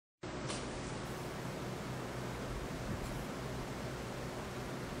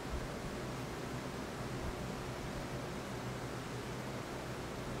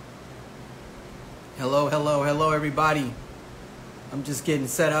Hello, hello, hello, everybody. I'm just getting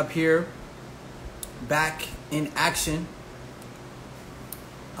set up here, back in action.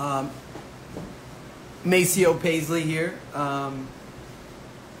 Maceo Paisley here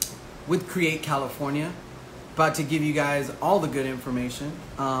with Create California. About to give you guys all the good information.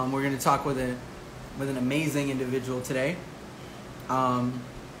 We're going to talk with an amazing individual today. Someone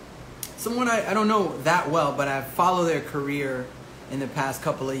I don't know that well, but I've followed their career in the past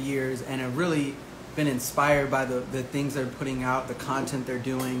couple of years and have really been inspired by the things they're putting out, the content they're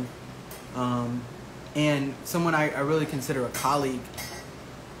doing, and someone I really consider a colleague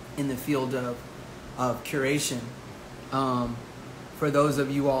in the field of curation. For those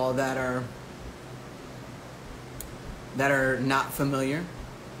of you all that are not familiar,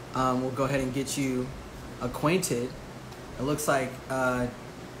 we'll go ahead and get you acquainted. It looks like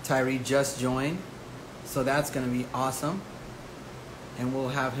Tyree just joined, so that's going to be awesome, and we'll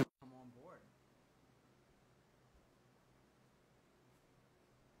have him come on board.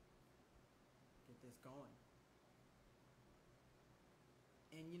 Get this going.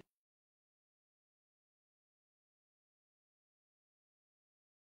 And you know,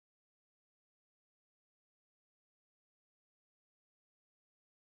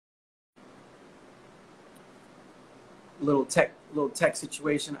 little tech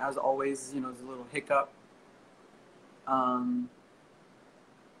situation as always. You know, there's a little hiccup. I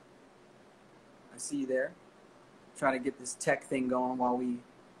see you there. Trying to get this tech thing going while we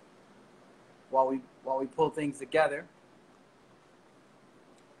pull things together.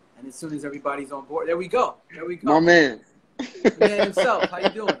 And as soon as everybody's on board, there we go. My man. The man himself. How you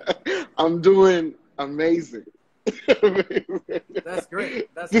doing? I'm doing amazing. That's great.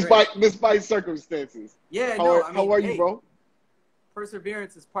 Despite circumstances. Yeah. How are you, bro?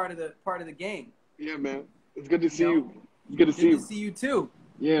 Perseverance is part of the game. Yeah, man. It's good to see you. It's good to see you. Good to see you too.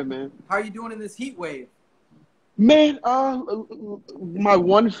 Yeah, man. How are you doing in this heat wave? Man, my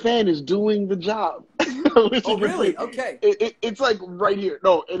one fan is doing the job. Oh, really? Okay. It's like right here.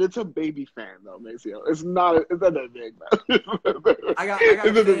 No, and it's a baby fan though, Maceo. It's not that big, man. I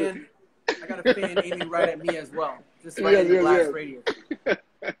got a fan aiming right at me as well. Just right in the blast radius.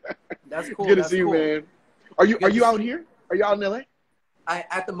 That's cool. Good to see you, man. Are you out here? Are you out in LA?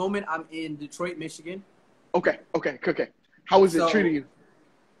 At the moment I'm in Detroit, Michigan. Okay. How is it treating you?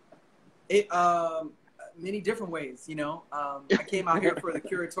 It many different ways, you know. I came out here for the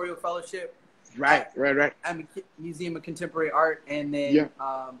curatorial fellowship. Right. At Museum of Contemporary Art, and then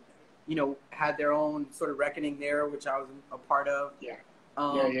you know, had their own sort of reckoning there, which I was a part of. Yeah.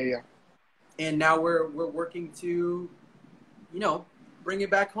 And now we're working to, you know, bring it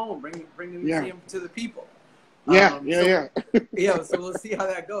back home, bring the museum to the people. Yeah. So we'll see how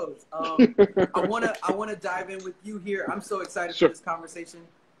that goes. I wanna dive in with you here. I'm so excited for this conversation.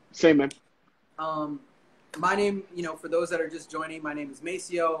 Same, man. My name, you know, for those that are just joining, my name is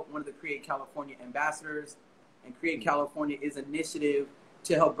Maceo, one of the Create California ambassadors. And Create California is an initiative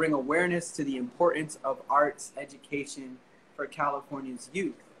to help bring awareness to the importance of arts education for California's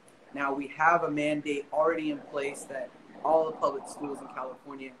youth. Now, we have a mandate already in place that all the public schools in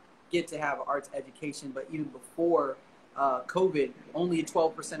California get to have arts education, but even before COVID, only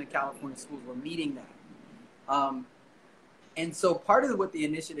 12% of California schools were meeting that. And so part of what the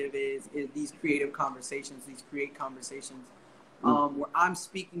initiative is these creative conversations, these create conversations, where I'm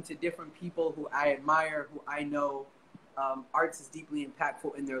speaking to different people who I admire, who I know arts is deeply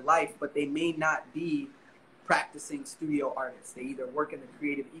impactful in their life, but they may not be practicing studio artists. They either work in the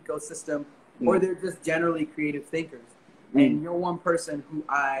creative ecosystem or they're just generally creative thinkers. And you're one person who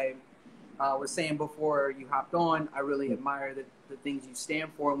I was saying before you hopped on, I really admire the things you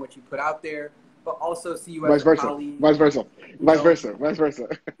stand for and what you put out there, but also see you as a colleague. Vice versa.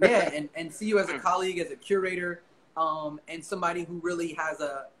 Yeah, and see you as a colleague, as a curator, and somebody who really has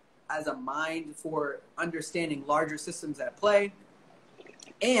a mind for understanding larger systems at play.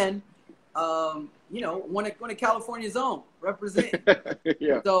 And, you know, one of California's own, represent.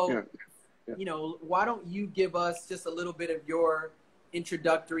 You know, why don't you give us just a little bit of your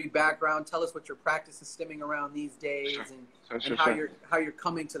introductory background? Tell us what your practice is stemming around these days, and how you're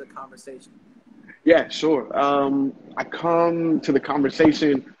coming to the conversation. Yeah, sure. I come to the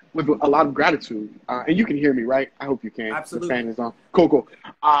conversation with a lot of gratitude, and you can hear me, right? I hope you can. Absolutely. The fan is on. Cool.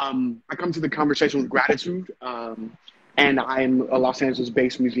 I come to the conversation with gratitude, and I'm a Los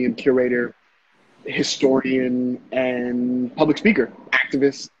Angeles-based museum curator, historian, and public speaker,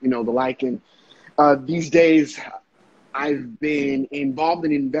 activist, you know, the like. And these days, I've been involved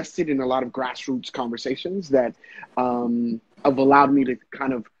and invested in a lot of grassroots conversations that have allowed me to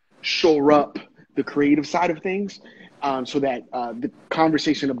kind of shore up the creative side of things so that the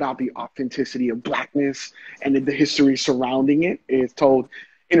conversation about the authenticity of Blackness and the history surrounding it is told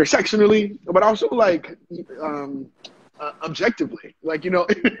intersectionally, but also like objectively, like, you know,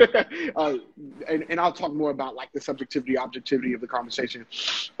 and I'll talk more about like the subjectivity, objectivity of the conversation.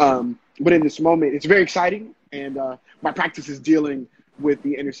 But in this moment, it's very exciting, and my practice is dealing with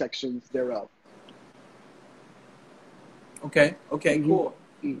the intersections thereof. Okay. Okay.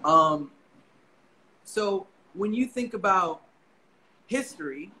 Mm-hmm. Cool. So when you think about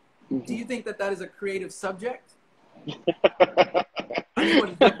history, Mm-hmm. do you think that that is a creative subject? I just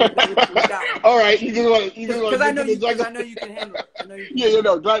want to all right, you just want to because I know you can handle it. I know you can yeah,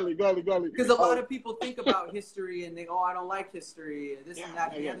 no, gladly. Because a lot of people think about history and they go, oh, I don't like history, and this and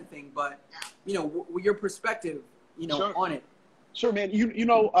that and the other thing. But, you know, your perspective, you know, Sure. on it. Sure, man. You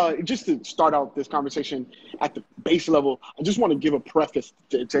know, just to start out this conversation at the base level, I just want to give a preface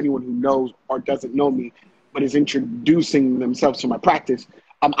to anyone who knows or doesn't know me, but is introducing themselves to my practice.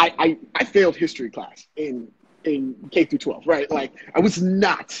 I failed history class in K through 12, right? Like I was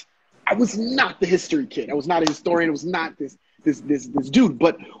not the history kid. I was not a historian. I was not this dude.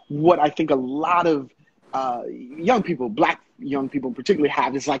 But what I think a lot of young people, Black young people particularly,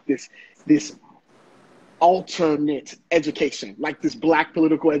 have is like this alternate education, like this Black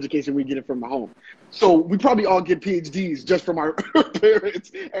political education we get it from the home. So we probably all get PhDs just from our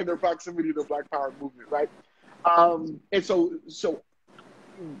parents and their proximity to the Black Power movement, right? And so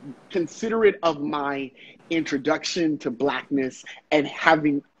considerate of my introduction to Blackness and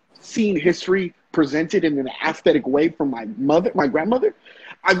having seen history presented in an aesthetic way from my grandmother,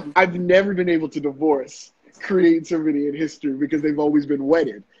 I've never been able to divorce creativity and history because they've always been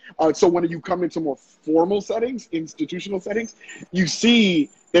wedded. So when you come into more formal settings, institutional settings, you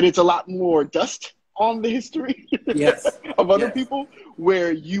see that it's a lot more dust on the history of other people,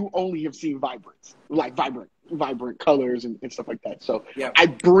 where you only have seen vibrant colors and stuff like that. So I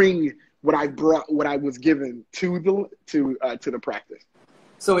bring what I was given to the practice.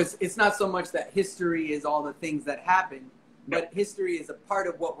 So it's not so much that history is all the things that happen, but history is a part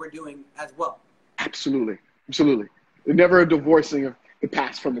of what we're doing as well. Absolutely. Never a divorcing of the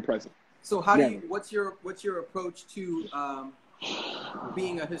past from the present. So what's your approach to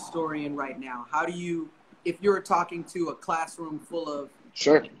being a historian right now? How do you, if you're talking to a classroom full of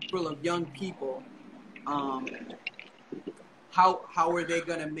young people, how are they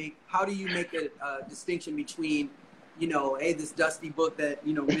going to how do you make a distinction between, you know, hey, this dusty book that,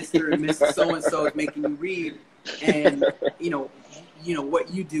 you know, Mr. and Mrs. So-and-so is making you read, and, you know,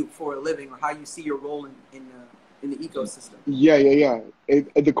 what you do for a living, or how you see your role in the ecosystem? Yeah.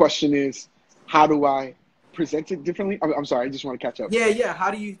 The question is, how do I present it differently? I'm sorry, I just want to catch up. Yeah.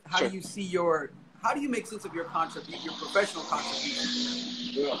 How do you see how do you make sense of your your professional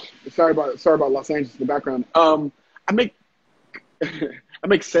contribution? Sorry about Los Angeles in the background. I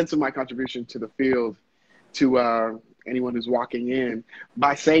make sense of my contribution to the field, to anyone who's walking in,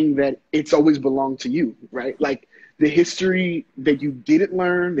 by saying that it's always belonged to you, right? Like the history that you didn't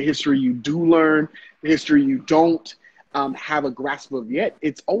learn, the history you do learn, the history you don't have a grasp of yet,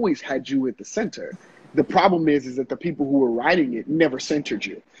 it's always had you at the center. The problem is that the people who were writing it never centered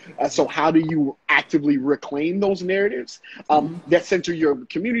you. So how do you actively reclaim those narratives that center your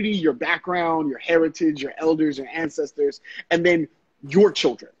community, your background, your heritage, your elders, your ancestors, and then your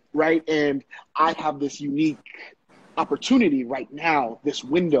children, right? And I have this unique opportunity right now, this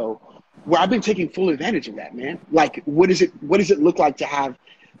window, where I've been taking full advantage of that, man. Like, what does it look like to have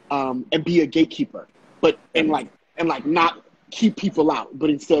and be a gatekeeper, but and not keep people out, but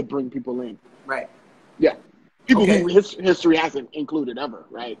instead bring people in. Right. Yeah. People who history hasn't included ever,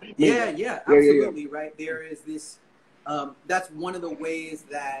 right? Yeah, absolutely, right. There is this, that's one of the ways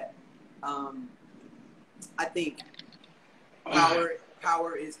that I think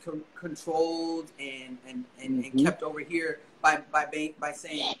power is controlled and kept over here by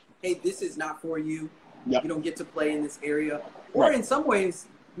saying, hey, this is not for you. You don't get to play in this area. Or in some ways,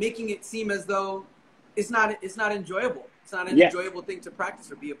 making it seem as though it's not enjoyable. It's not an enjoyable thing to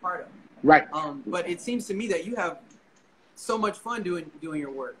practice or be a part of. Right. But it seems to me that you have so much fun doing your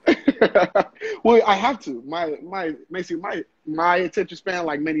work. Well, I have to. My attention span,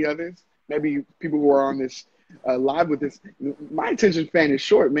 like many others, maybe people who are on this live with this, my attention span is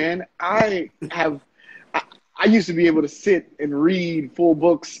short, man. I used to be able to sit and read full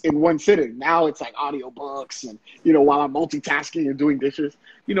books in one sitting. Now it's like audio books, and while I'm multitasking and doing dishes,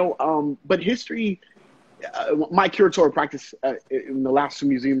 but history. My curatorial practice in the last two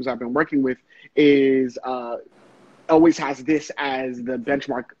museums I've been working with is always has this as the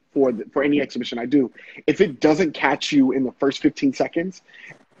benchmark for any exhibition I do. If it doesn't catch you in the first 15 seconds,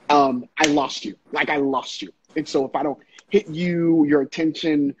 I lost you. Like, I lost you. And so if I don't hit your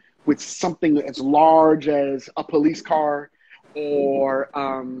attention with something as large as a police car or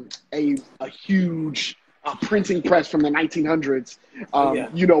a huge printing press from the 1900s,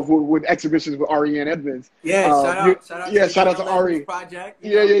 Yeah. with exhibitions with Ari and Edmonds. Yeah, shout out to the Shout out Young to Legends Ari. Project.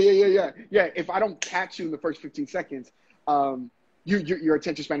 Yeah. If I don't catch you in the first 15 seconds, your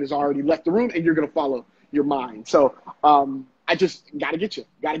attention span has already left the room, and you're gonna follow your mind. So I just gotta get you.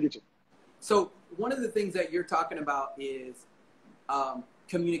 So one of the things that you're talking about is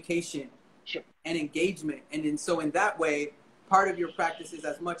communication Sure. and engagement, and so in that way, part of your practice is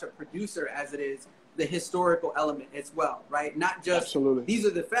as much a producer as it is the historical element as well, right? Not just Absolutely. These are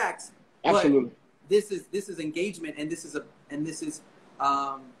the facts, Absolutely. but this is engagement, and this is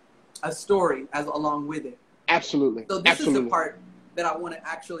a story as along with it. Absolutely. So this Absolutely. is the part that I want to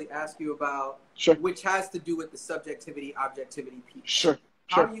actually ask you about, Sure. which has to do with the subjectivity objectivity piece. Sure.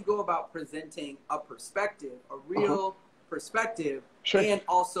 How do you go about presenting a perspective, a real perspective, Sure. and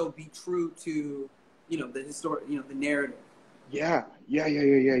also be true to the historic, the narrative? Yeah.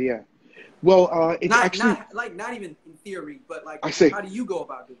 Well, it's not even in theory, but like, I see. how do you go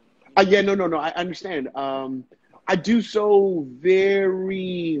about doing it? Yeah, no, I understand. I do so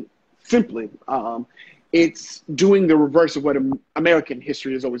very simply. It's doing the reverse of what American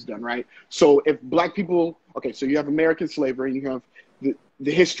history has always done, right? So if black people, so you have American slavery, and you have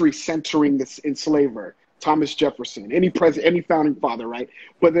the history centering this enslaver, Thomas Jefferson, any founding father, right?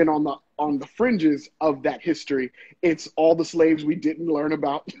 But then on the fringes of that history, it's all the slaves we didn't learn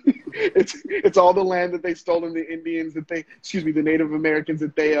about. it's all the land that they stole, and the Indians the Native Americans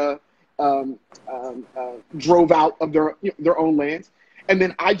that they drove out of their own lands. And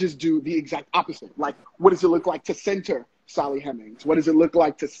then I just do the exact opposite. Like, what does it look like to center Sally Hemings? What does it look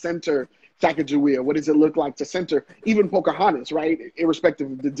like to center Sacagawea? What does it look like to center even Pocahontas, right?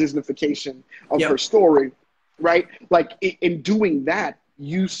 Irrespective of the Disneyfication of her story, right? Like, in doing that,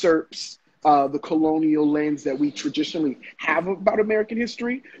 usurps the colonial lens that we traditionally have about American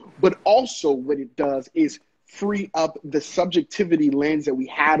history. But also what it does is free up the subjectivity lens that we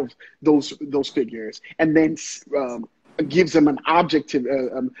had of those figures, and then gives them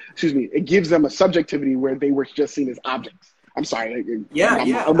it gives them a subjectivity where they were just seen as objects. I'm sorry.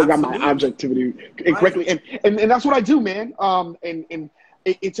 I got my objectivity incorrectly. And that's what I do, man. And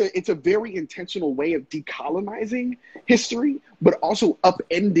it's a very intentional way of decolonizing history, but also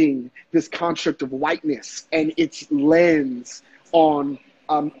upending this construct of whiteness and its lens on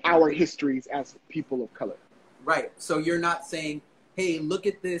our histories as people of color. Right. So you're not saying, hey, look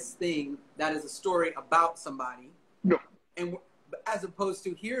at this thing that is a story about somebody. No. And as opposed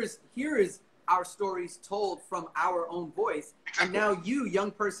to here is our stories told from our own voice, and now you,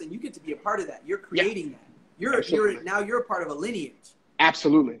 young person, you get to be a part of that. You're creating that. You're a part of a lineage.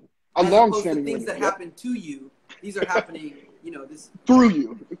 Absolutely. As opposed to things that happen to you, these are happening. Through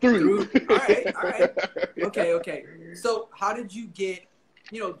you. All right. Okay. So how did you get?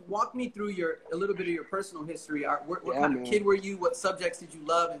 Walk me through a little bit of your personal history. What kind of kid were you? What subjects did you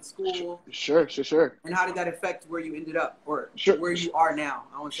love in school? Sure. And how did that affect where you ended up, or where you are now?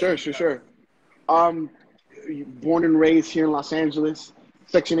 Sure. Born and raised here in Los Angeles,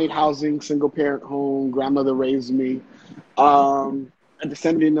 Section 8 housing, single parent home. Grandmother raised me. A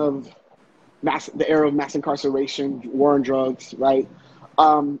descendant of the era of mass incarceration, war on drugs, right?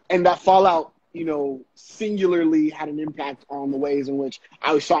 And that fallout, singularly had an impact on the ways in which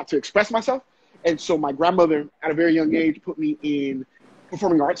I was sought to express myself. And so my grandmother, at a very young age, put me in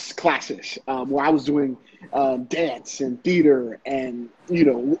performing arts classes, where I was doing dance and theater and,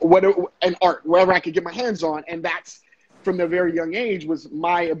 and art, wherever I could get my hands on. And that's, from a very young age, was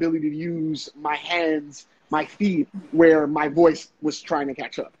my ability to use my hands, my feet, where my voice was trying to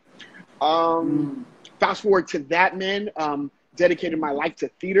catch up. Fast forward to that, man. Dedicated my life to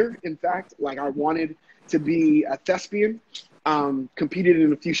theater. In fact, like, I wanted to be a thespian. Competed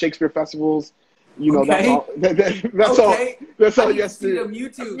in a few Shakespeare festivals. That's all. That's all. Yes, see them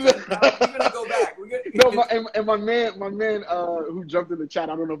YouTube. We're gonna go back. My man, who jumped in the chat.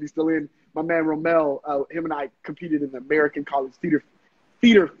 I don't know if he's still in. My man Romel. Him and I competed in the American College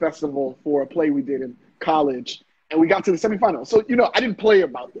Theater Festival for a play we did in college. And we got to the semifinals. So, I didn't play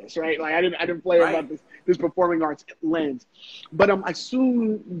about this, right? Like, I didn't play about this performing arts lens. But I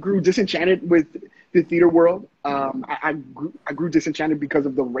soon grew disenchanted with the theater world. I grew disenchanted because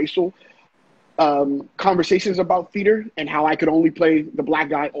of the racial conversations about theater and how I could only play the black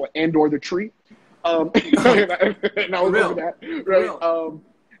guy or the tree. And I was over that, right?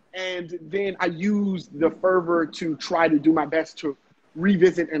 And then I used the fervor to try to do my best to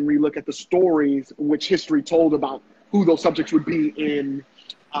revisit and relook at the stories which history told about who those subjects would be in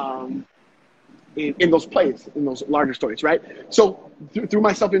in those plays, in those larger stories, right? So threw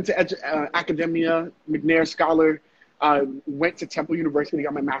myself into academia, McNair Scholar, went to Temple University,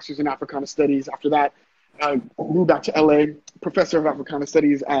 got my master's in Africana Studies. After that, moved back to LA, professor of Africana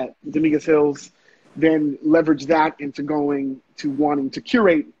Studies at Dominguez Hills, then leveraged that into going to wanting to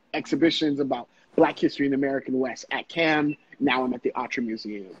curate exhibitions about Black history in the American West at CAM. Now I'm at the Autry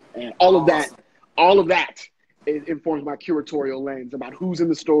Museum. And all of that it informs my curatorial lens about who's in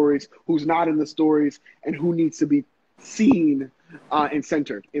the stories, who's not in the stories, and who needs to be seen and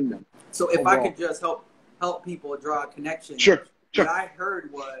centered in them. So if overall, I could just help people draw a connection. Sure. What I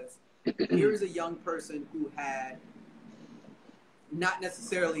heard was, here's a young person who had not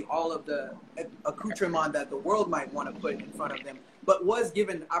necessarily all of the accoutrement that the world might want to put in front of them, but was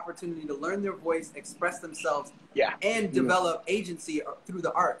given an opportunity to learn their voice, express themselves, and develop agency through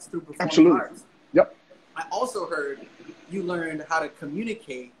the arts, through performing arts. Yep. I also heard you learned how to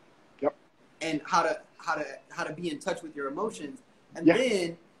communicate, and how to be in touch with your emotions, and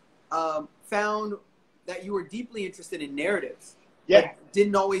then found that you were deeply interested in narratives. But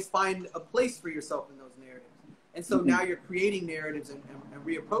didn't always find a place for yourself in those narratives, and so now you're creating narratives and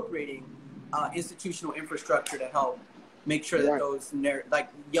reappropriating institutional infrastructure to help make sure that those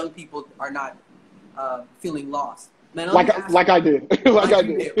young people are not feeling lost. Man, like I did. like I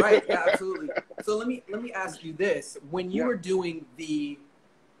did. Right? Yeah, absolutely. So let me ask you this: when you were doing the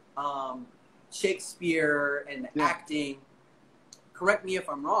Shakespeare and acting, correct me if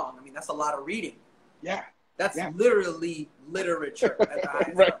I'm wrong. I mean, that's a lot of reading. Yeah. That's literally literature at the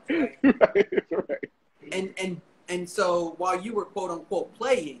highest level, right? And so while you were quote unquote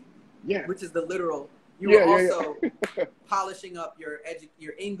playing, which is the literal, you were also polishing up your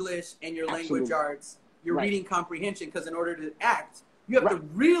English and your language arts, your reading comprehension, because in order to act, you have to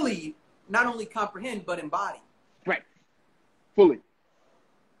really not only comprehend but embody. Right. Fully.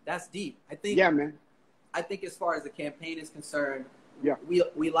 That's deep. I think. Yeah, man. I think as far as the campaign is concerned,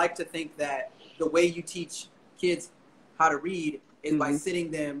 we like to think that the way you teach kids how to read is by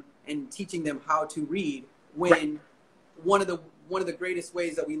sitting them and teaching them how to read, when one of the greatest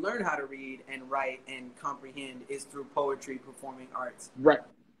ways that we learn how to read and write and comprehend is through poetry, performing arts. Right.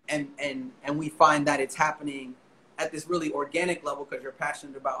 And we find that it's happening at this really organic level because you're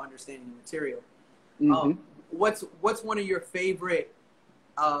passionate about understanding the material. What's one of your favorite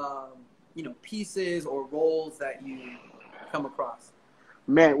pieces or roles that you come across?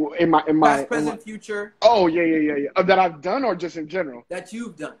 Man, in my past, present, future. Oh yeah. That I've done, or just in general? That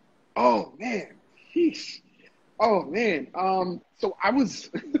you've done. Oh man, sheesh. Oh man. So I was,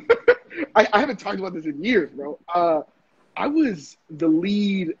 I haven't talked about this in years, bro. I was the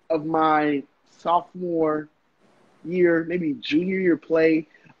lead of my sophomore year, maybe junior year play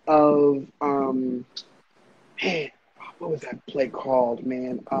of man, what was that play called,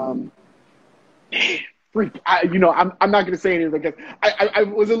 man? I'm not going to say anything because I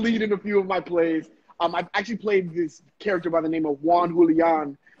was a lead in a few of my plays. I actually played this character by the name of Juan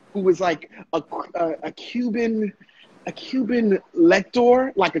Julian, who was like a Cuban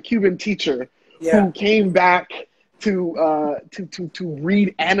lector, like a Cuban teacher, who came back to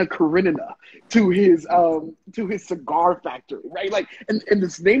read Anna Karenina to his cigar factory, right? Like, and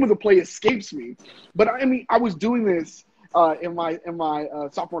this name of the play escapes me, but I mean, I was doing this in my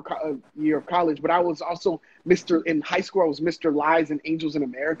sophomore year of college, but I was also in high school. I was Mr. Lies and Angels in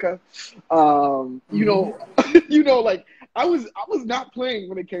America. Like I was not playing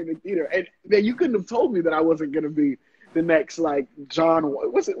when it came to theater, and man, you couldn't have told me that I wasn't gonna be the next like John.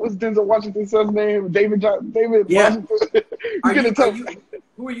 What's Denzel Washington's son's name? David Washington.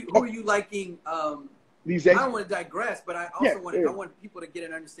 Who are you liking? These days? I don't want to digress, but I also want people to get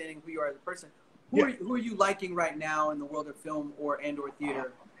an understanding of who you are as a person. Who are you liking right now in the world of film or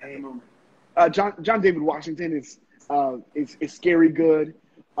theater at the moment? John David Washington is scary good.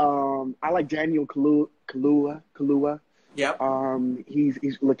 I like Daniel Kaluuya. Yep. He's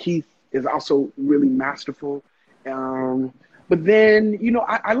Lakeith is also really masterful. But then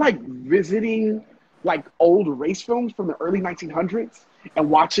I like visiting like old race films from the early 1900s and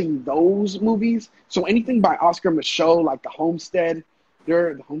watching those movies. So anything by Oscar Micheaux, like The Homestead.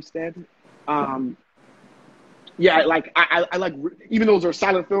 I like, even those are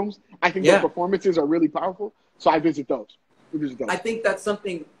silent films, I think their performances are really powerful. So I visit those. I think that's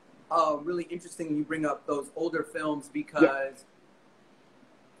something really interesting when you bring up those older films because,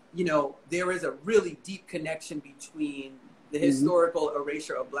 there is a really deep connection between the historical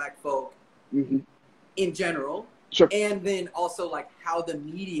erasure of Black folk in general, and then also like how the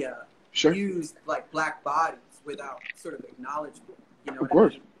media used like Black bodies without sort of acknowledgement. You know, of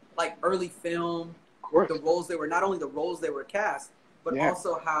course. Like early film, the roles they were, not only the roles they were cast, but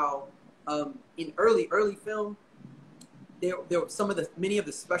also how in early film, there many of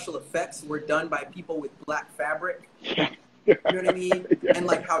the special effects were done by people with black fabric. Yeah. You know what I mean? Yeah. And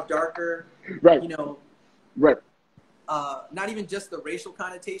like how darker, right. you know, right. Not even just the racial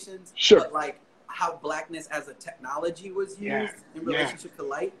connotations, Sure. but like how blackness as a technology was used in relationship to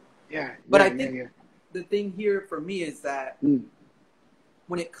light. Yeah. But I think the thing here for me is that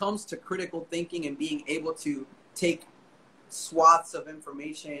when it comes to critical thinking and being able to take swaths of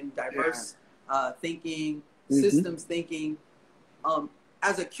information, diverse thinking, systems thinking,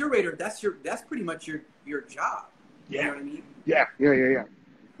 as a curator, that's pretty much your job. Yeah. You know what I mean?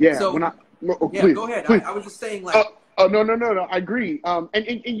 Yeah. So, please, go ahead. Please. I was just saying, like, no. I agree. And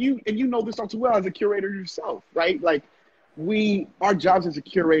you know this all too well as a curator yourself, right? Like, our jobs as a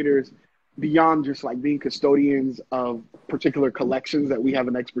curators, beyond just like being custodians of particular collections that we have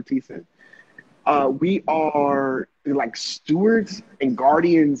an expertise in, we are like stewards and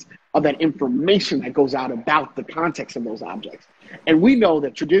guardians of that information that goes out about the context of those objects. And we know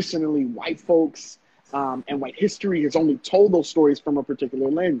that traditionally white folks and white history has only told those stories from a particular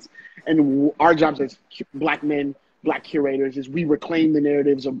lens. And our jobs as Black men, Black curators, is we reclaim the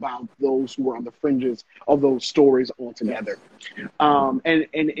narratives about those who are on the fringes of those stories altogether. And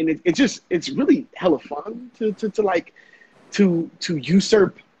it's really hella fun to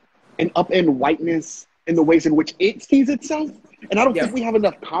usurp and upend whiteness in the ways in which it sees itself. And I don't think we have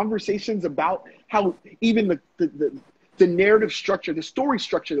enough conversations about how even the narrative structure, the story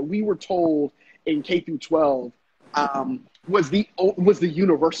structure that we were told in K through 12 was the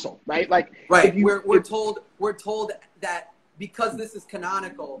universal, right? Like, we're told that because this is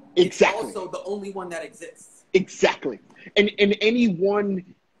canonical, it's also the only one that exists. Exactly. And any one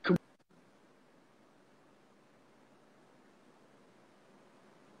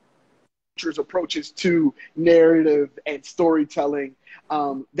approaches to narrative and storytelling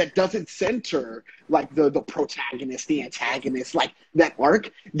that doesn't center like the protagonist, the antagonist, like that arc,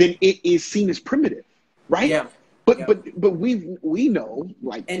 then it is seen as primitive, right? Yeah. But we know,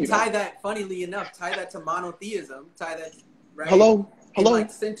 like, and funnily enough, tie that to monotheism, right? Hello. And like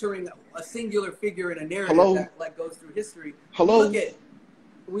centering a singular figure in a narrative that like goes through history.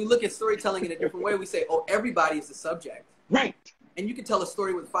 We look at storytelling in a different way. We say, oh, everybody is the subject. Right. And you can tell a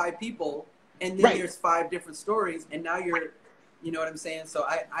story with 5 people, and then there's 5 different stories, and now you know what I'm saying? So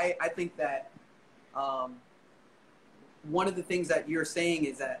I think that one of the things that you're saying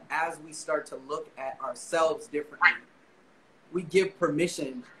is that as we start to look at ourselves differently, we give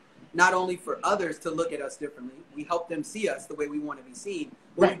permission not only for others to look at us differently, we help them see us the way we want to be seen,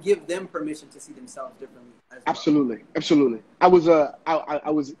 but we give them permission to see themselves differently as well. Absolutely. I was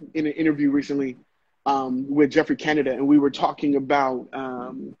in an interview recently with Jeffrey Canada, and we were talking about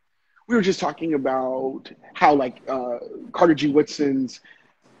how like Carter G. Woodson's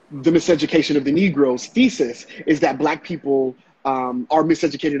The Miseducation of the Negroes thesis is that Black people are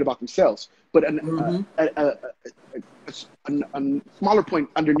miseducated about themselves. But a smaller point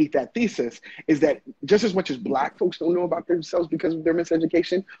underneath that thesis is that just as much as Black folks don't know about themselves because of their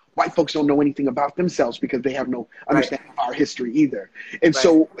miseducation, white folks don't know anything about themselves because they have no understanding of our history either. And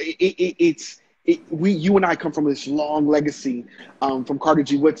so you and I come from this long legacy, from Carter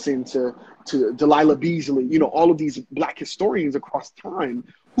G. Woodson to Delilah Beasley, you know, all of these Black historians across time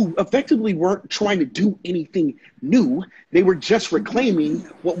who effectively weren't trying to do anything new. They were just reclaiming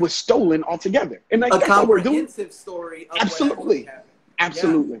what was stolen altogether. And like, a comprehensive story of Absolutely. And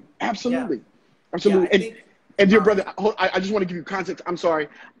dear brother, I just want to give you context. I'm sorry.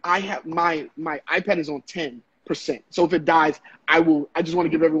 I have my iPad is on 10%. So if it dies, I just want to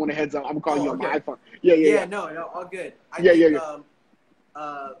give everyone a heads up. I'm gonna call you on my iPhone. Yeah. No, all good. I think,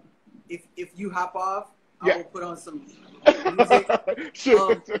 if you hop off, I will put on some music.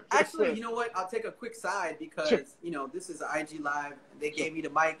 Actually, you know what? I'll take a quick side because you know this is an IG live. They gave me the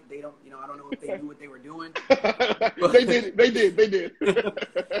mic. They don't, I don't know if they knew what they were doing. They did.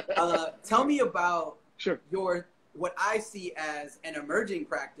 Tell me about what I see as an emerging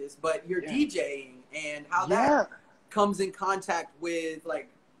practice, but your DJing and how that comes in contact with like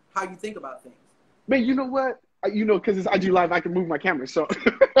how you think about things. Man, you know what? Because it's IG live, I can move my camera. So,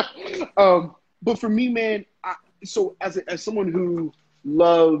 but for me, man, so as someone who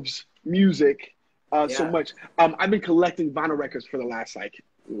loves music so much, I've been collecting vinyl records for the last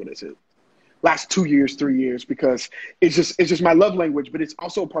last 2 years, 3 years, because it's just my love language, but it's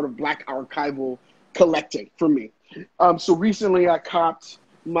also a part of Black archival collecting for me. So recently I copped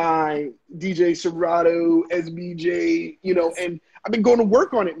my DJ Serato SBJ, and I've been going to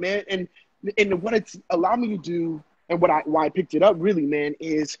work on it, man. And what it's allowed me to do, and why I picked it up really, man,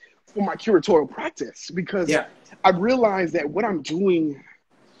 is for my curatorial practice, because I realized that what I'm doing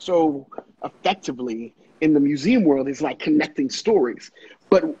So effectively in the museum world is like connecting stories.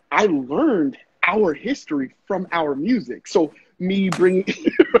 But I learned our history from our music. So me bringing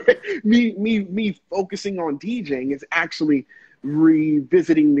me focusing on DJing is actually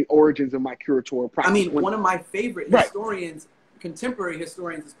revisiting the origins of my curatorial I practice. mean, one of my favorite Right. historians, contemporary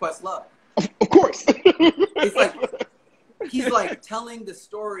historians, is Questlove. Of course. It's like he's like telling the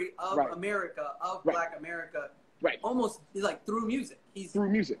story of Right. America, of Right. Black America, Right. almost like through music. He's Through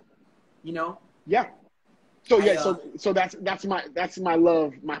music. you know. Yeah. So yeah, so that's my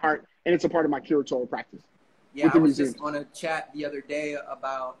love, my heart, and it's a part of my curatorial practice. Yeah, I was just on a chat the other day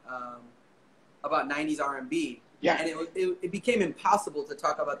about 90s R&B. Yeah. And it became impossible to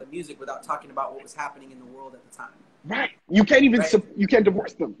talk about the music without talking about what was happening in the world at the time. Right. You can't even Right? You can't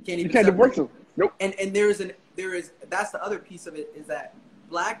divorce them. You can't divorce them. Nope. And that's the other piece of it, is that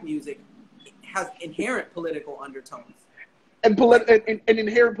Black music has inherent political undertones. And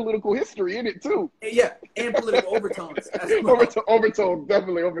inherent political history in it too. Yeah, and political overtones as well. Overtone,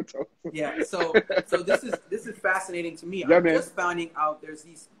 definitely overtone. Yeah, so this is fascinating to me. Yeah, I'm man. just finding out there's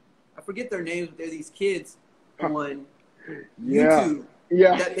these, I forget their names, but they're these kids on Yeah. YouTube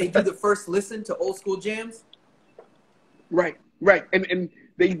Yeah. that they do the first listen to old school jams. Right. And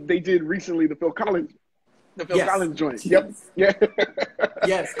they did recently the Phil Collins joint. Yep. Yeah.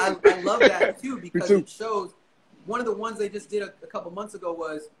 Yes, I love that too, because it shows. One of the ones they just did a couple months ago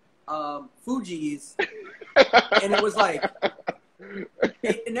was Fugees, and it was like,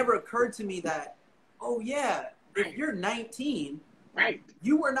 it never occurred to me that, oh yeah, if you're 19, right,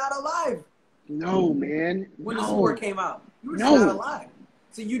 you were not alive. No, man. When the score came out, you were still not alive.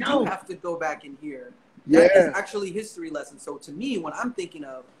 So you do have to go back and hear. That is actually history lessons. So to me, when I'm thinking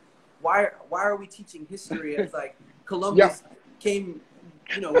of why are we teaching history, it's like Columbus came,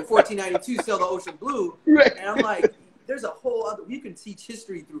 in 1492, sailed the ocean blue, and I'm like, there's a whole other. You can teach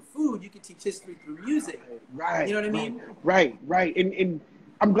history through food. You can teach history through music. Right. You know what I mean? Right. And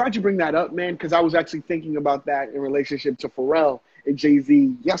I'm glad you bring that up, man, because I was actually thinking about that in relationship to Pharrell and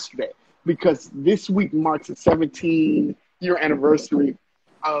Jay-Z yesterday, because this week marks the 17-year anniversary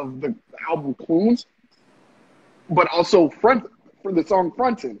of the album Clunes, but also for the song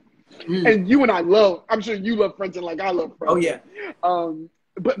Frontin'. And you and I I'm sure you love Frontin' like I love Frontin'. Oh, yeah.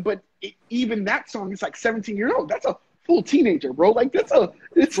 But even that song is like 17 years old. That's a full teenager, bro. Like that's a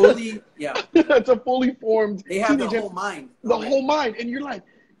fully formed. They have teenager. the whole mind. The whole mind, and you're like,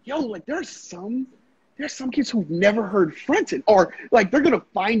 yo, like there's some kids who've never heard Frontin', or like they're gonna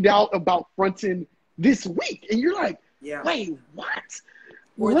find out about Frontin' this week, and you're like, wait, what?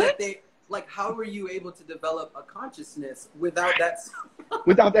 Or that they. Like, how were you able to develop a consciousness without that song?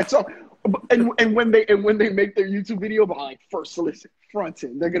 Without that song, and when they make their YouTube video about like first listen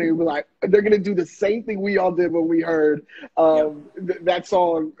Frontin', they're gonna do the same thing we all did when we heard that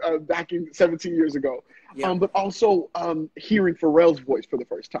song back in 17 years ago. But also hearing Pharrell's voice for the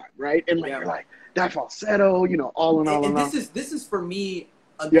first time, right? And like you're like that falsetto, all in all. And this is for me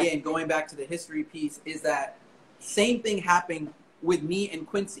again, going back to the history piece, is that same thing happened with me and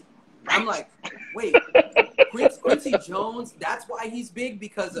Quincy. I'm like, wait, Quincy Jones, that's why he's big,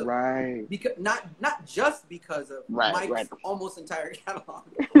 because of because not just because of Mike's almost entire catalog,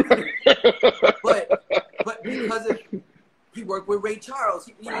 but because of he worked with Ray Charles,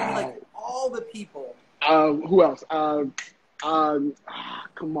 like all the people. Who else? Come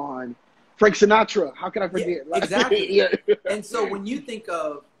on, Frank Sinatra. How can I forget? Yeah, exactly. And so when you think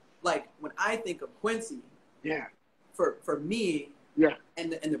of when I think of Quincy, for me.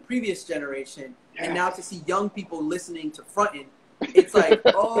 And the previous generation, and now to see young people listening to Frontin', it's like,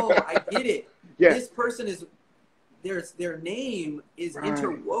 oh, I get it. This person is, their name is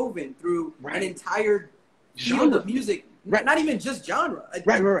interwoven through an entire field of music, not even just genre,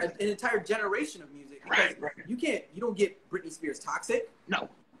 an entire generation of music. Because you don't get Britney Spears Toxic. No.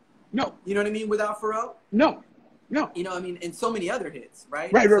 You know what I mean? Without Pharrell? No. You know what I mean? And so many other hits,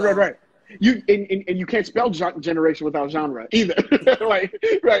 right? Right. You and you can't spell generation without genre either, like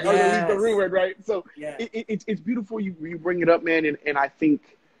right? Yes. The root word, right? So it's beautiful you bring it up, man. And I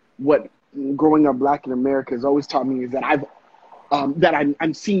think what growing up Black in America has always taught me is that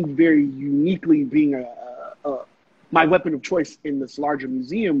I'm seen very uniquely being my weapon of choice in this larger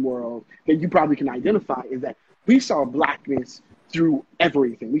museum world that you probably can identify, is that we saw Blackness through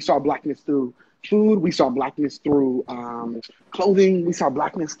everything. We saw Blackness through food, we saw Blackness through clothing, we saw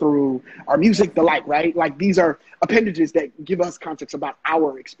Blackness through our music, the like, right? Like these are appendages that give us context about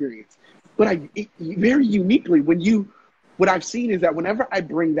our experience. But very uniquely, what I've seen is that whenever I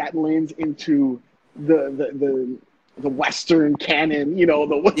bring that lens into the Western canon,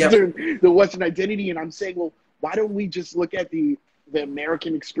 the Western identity, and I'm saying, well, why don't we just look at the the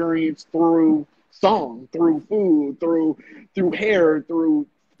American experience through song, through food, through hair, through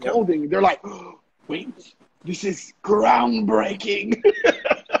clothing. They're like, oh, wait, this is groundbreaking.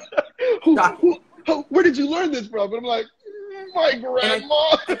 Where did you learn this from? And I'm like, my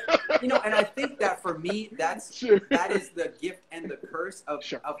grandma. And I think that for me, that is the gift and the curse of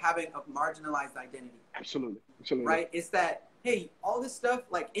having a marginalized identity. Absolutely. Right? It's that, hey, all this stuff,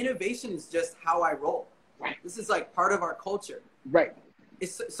 like innovation is just how I roll. Right. This is like part of our culture. Right.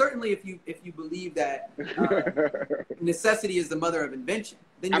 It's certainly if you believe that necessity is the mother of invention,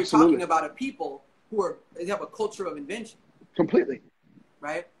 then you're talking about a people they have a culture of invention. Completely.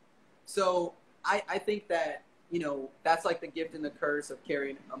 Right? So I think that, that's like the gift and the curse of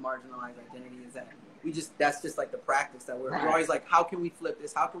carrying a marginalized identity, is that that's just like the practice that we're always like, how can we flip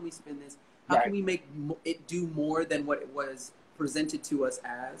this? How can we spin this? How can we make it do more than what it was presented to us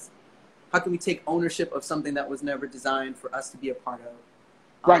as? How can we take ownership of something that was never designed for us to be a part of?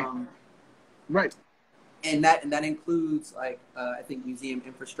 Right. And that includes like I think museum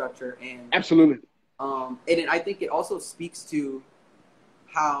infrastructure and absolutely. And I think it also speaks to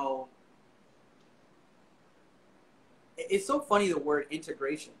how it's so funny, the word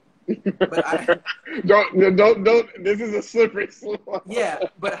integration. But don't. This is a slippery slope. Yeah,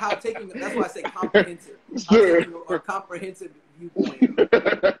 but that's why I say comprehensive. A comprehensive viewpoint.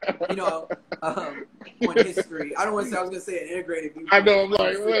 On history. I don't want to say. I was going to say an integrated viewpoint. I know. I'm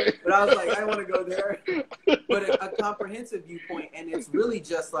like, wait. But I was like, I don't want to go there. But a comprehensive viewpoint, and it's really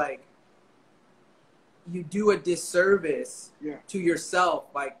just like you do a disservice to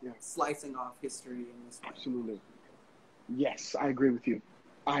yourself by slicing off history in this way. Absolutely. Yes, I agree with you.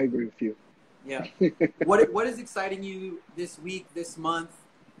 Yeah. What is exciting you this week, this month,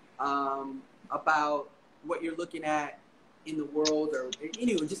 about what you're looking at in the world, or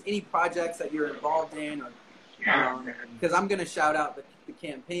just any projects that you're involved in, or because I'm going to shout out the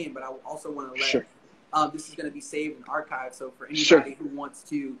campaign, but I also want to let this is going to be saved and archived. So for anybody who wants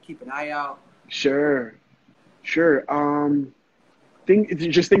to keep an eye out. Sure.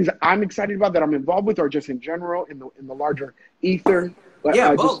 Things I'm excited about that I'm involved with, or just in general in the larger ether.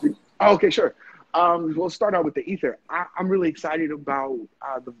 Both. Okay, sure. We'll start out with the ether. I'm really excited about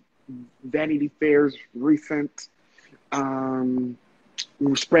the Vanity Fair's recent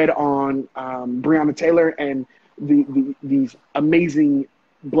spread on Breonna Taylor and these amazing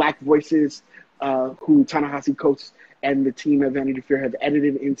Black voices who Ta-Nehisi Coates and the team at Vanity Fair have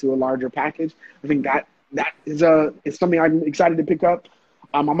edited into a larger package. I think that is something I'm excited to pick up.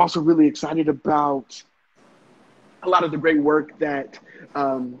 I'm also really excited about a lot of the great work that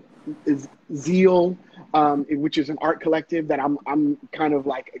is Zeal, which is an art collective that I'm kind of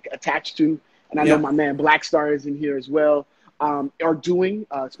like attached to, and I know my man Black Star is in here as well. Are doing,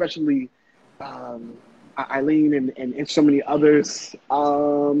 especially Eileen and so many others.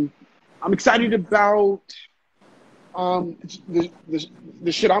 I'm excited about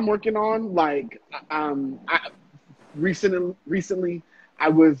the shit I'm working on. Like, recently I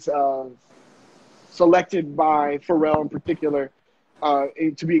was selected by Pharrell in particular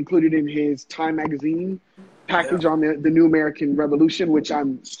to be included in his Time magazine package on the New American Revolution, which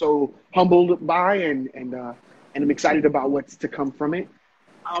I'm so humbled by, and I'm excited about what's to come from it.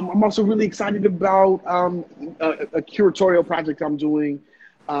 I'm also really excited about a curatorial project I'm doing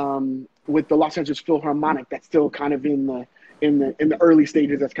with the Los Angeles Philharmonic that's still kind of in the early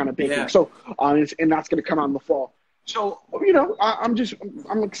stages. That's kind of baking. So and that's going to come out in the fall. So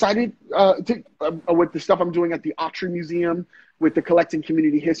I'm excited with the stuff I'm doing at the Autry Museum with the Collecting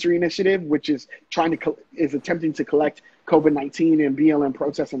Community History Initiative, which is attempting to collect COVID-19 and BLM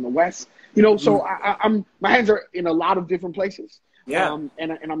protests in the West. So my hands are in a lot of different places. And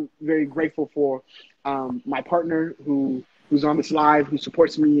I'm very grateful for my partner who's on this live, who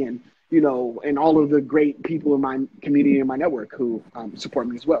supports me, and and all of the great people in my community and my network who support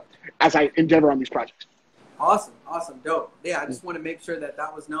me as well as I endeavor on these projects. Awesome, dope. Yeah, I just want to make sure that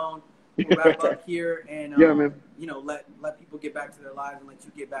was known. We'll wrap up here and man. Let people get back to their lives and let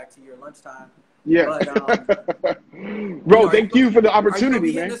you get back to your lunchtime. Yeah. But, bro, thank you for the opportunity,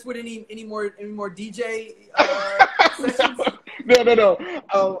 are you man. This with any more DJ sessions? No.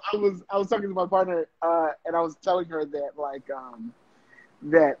 I was talking to my partner and I was telling her that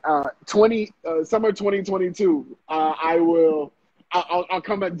summer 2022 I'll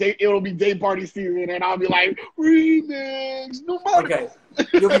come it'll be day party season, and I'll be like, remix, no matter. Okay,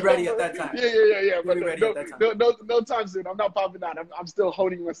 you'll be ready at that time. Yeah. You'll be ready at that time. No time soon. I'm not popping out. I'm still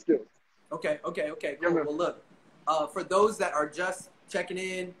honing my skills. Okay. Cool. Well, look, for those that are just checking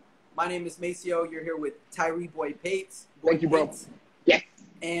in, my name is Maceo. You're here with Tyree Boyd-Pates. Thank you, bro. Yes.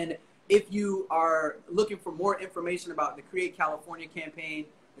 And if you are looking for more information about the Create California campaign,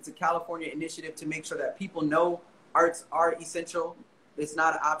 it's a California initiative to make sure that people know arts are essential. It's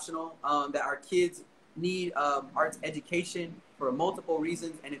not optional, that our kids need arts education for multiple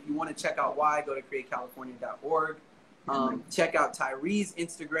reasons. And if you want to check out why, go to createcalifornia.org. Check out Tyree's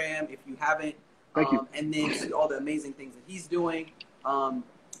Instagram if you haven't. Thank you. And then see all the amazing things that he's doing.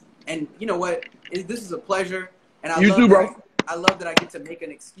 And you know what? This is a pleasure. And I love that I get to make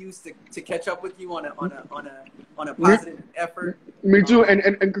an excuse to catch up with you on a positive effort. Me too.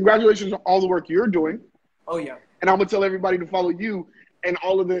 And congratulations on all the work you're doing. Oh yeah. And I'm gonna tell everybody to follow you and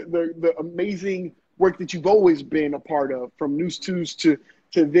all of the amazing work that you've always been a part of, from News Twos to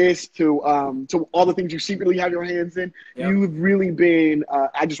this to all the things you secretly have your hands in. Yep. You've really been.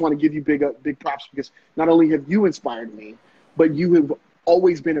 I just want to give you big props, because not only have you inspired me, but you have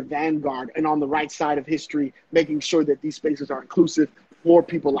always been a vanguard and on the right side of history, making sure that these spaces are inclusive for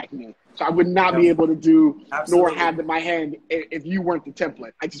people like me. So I would not be able to do nor have in my hand if you weren't the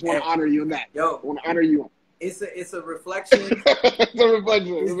template. I just want to honor you in that. I want to honor you. It's a reflection. It's a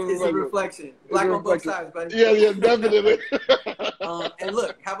reflection. It's a reflection. Black on both sides, buddy. Yeah, definitely. And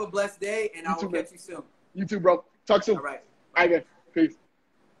look, have a blessed day, and I will catch you soon. You too, bro. Talk soon. All right. All right, man. Peace.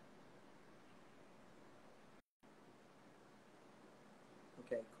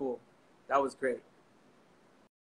 Okay, cool. That was great.